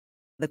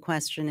The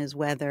question is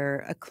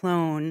whether a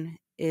clone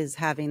is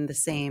having the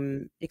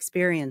same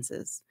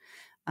experiences,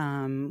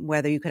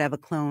 whether you could have a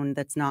clone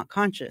that's not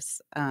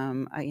conscious.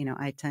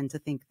 I tend to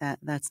think that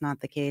that's not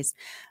the case.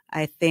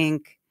 I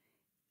think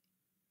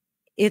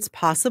it's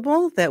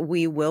possible that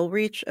we will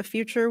reach a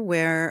future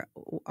where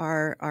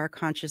our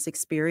conscious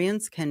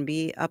experience can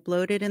be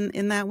uploaded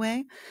in that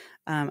way.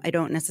 I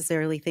don't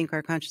necessarily think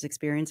our conscious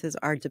experiences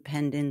are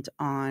dependent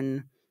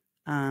on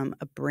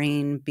a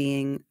brain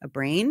being a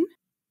brain.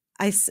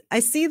 I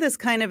see this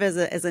kind of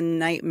as a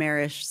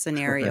nightmarish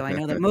scenario. I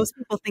know that most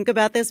people think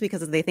about this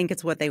because they think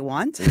it's what they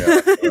want, Yeah,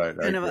 right.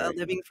 I kind of agree.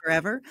 living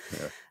forever.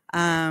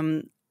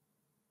 Yeah.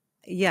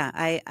 Yeah,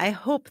 I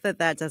hope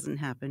that doesn't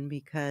happen,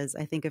 because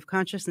I think if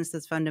consciousness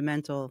is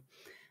fundamental,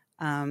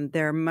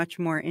 there are much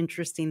more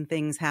interesting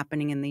things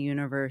happening in the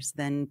universe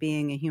than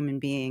being a human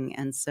being.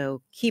 And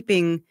so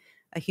keeping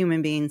a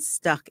human being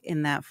stuck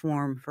in that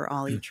form for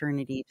all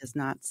eternity does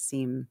not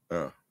seem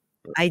Oh,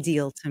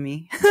 ideal to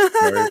me.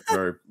 very,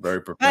 very, very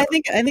But profound.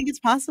 I think it's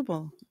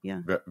possible.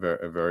 Yeah.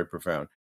 Very, very profound.